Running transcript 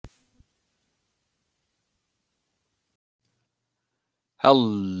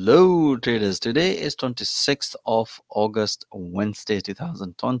Hello traders, today is 26th of August, Wednesday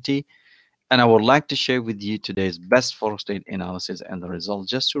 2020, and I would like to share with you today's best forex trade analysis and the results.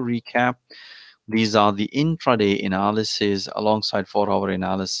 Just to recap, these are the intraday analysis alongside 4-hour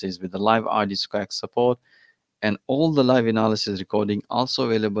analysis with the live RD squawk support, and all the live analysis recording also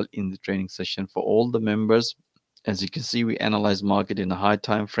available in the training session for all the members. As you can see, we analyze market in a high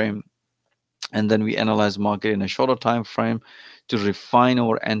time frame, and then we analyze market in a shorter time frame to refine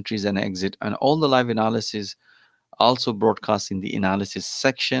our entries and exit, and all the live analysis also broadcast in the analysis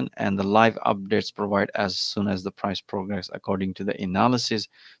section, and the live updates provide as soon as the price progress according to the analysis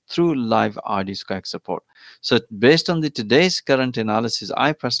through live RD squawk support. So based on the today's current analysis,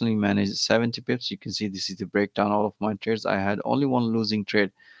 I personally manage 70 pips. You can see this is the breakdown all of my trades. I had only one losing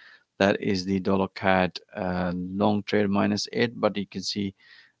trade, that is the dollar CAD long trade -8, but you can see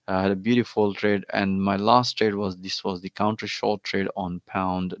I had a beautiful trade, and my last trade was the counter short trade on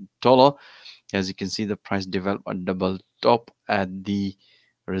pound dollar. As you can see, the price developed a double top at the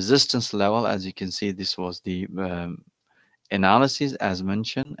resistance level. As you can see, this was the analysis as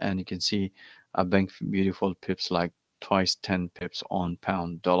mentioned, and you can see a bank beautiful pips like twice 10 pips on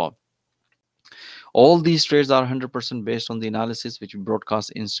pound dollar. All these trades are 100% based on the analysis which we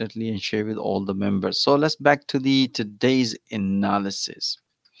broadcast instantly and share with all the members. So let's back to the today's analysis.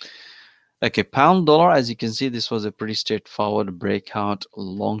 Okay, pound dollar, as you can see, this was a pretty straightforward breakout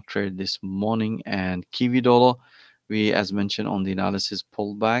long trade this morning. And Kiwi dollar, we, as mentioned on the analysis,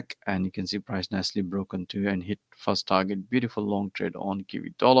 pulled back, and you can see price nicely broken to and hit first target. Beautiful long trade on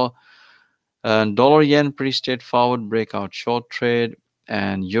Kiwi dollar. And dollar yen, pretty straightforward breakout short trade.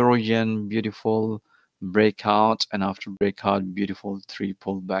 And euro yen, beautiful breakout, and after breakout, beautiful 3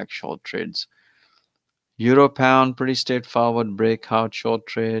 pullback short trades. Euro pound, pretty straightforward breakout short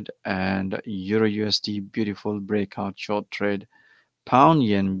trade, and Euro USD, beautiful breakout short trade. Pound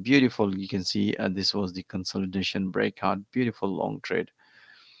yen, beautiful. You can see this was the consolidation breakout, beautiful long trade.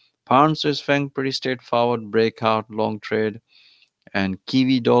 Pound Swiss franc, pretty straightforward breakout long trade, and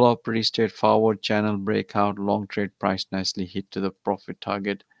Kiwi dollar, pretty straightforward channel breakout long trade. Price nicely hit to the profit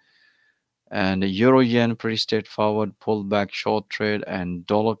target. And euro yen, pretty straightforward pullback short trade, and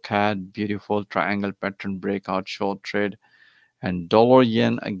dollar CAD, beautiful triangle pattern breakout short trade. And dollar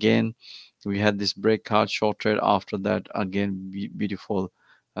yen, again we had this breakout short trade. After that, again beautiful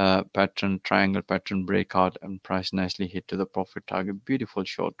pattern, triangle pattern breakout, and price nicely hit to the profit target. Beautiful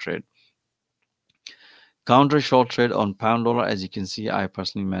short trade. Counter short trade on pound dollar, as you can see, I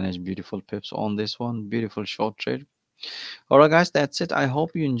personally manage beautiful pips on this one. Beautiful short trade. Alright guys, that's it. I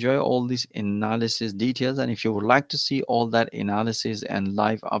hope you enjoy all these analysis details, and if you would like to see all that analysis and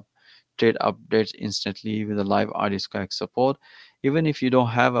live trade updates instantly with the live RD squawk support, even if you don't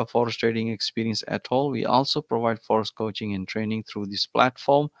have a forex trading experience at all, we also provide forex coaching and training through this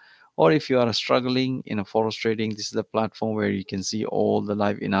platform. Or if you are struggling in a forex trading, this is the platform where you can see all the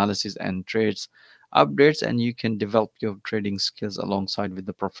live analysis and trades updates, and you can develop your trading skills alongside with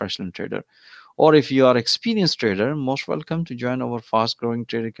the professional trader. Or if you are experienced trader, most welcome to join our fast growing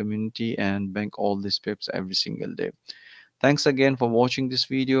trader community and bank all these pips every single day. Thanks again for watching this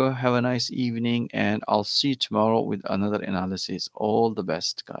video. Have a nice evening, and I'll see you tomorrow with another analysis. All the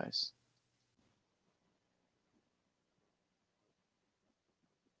best, guys.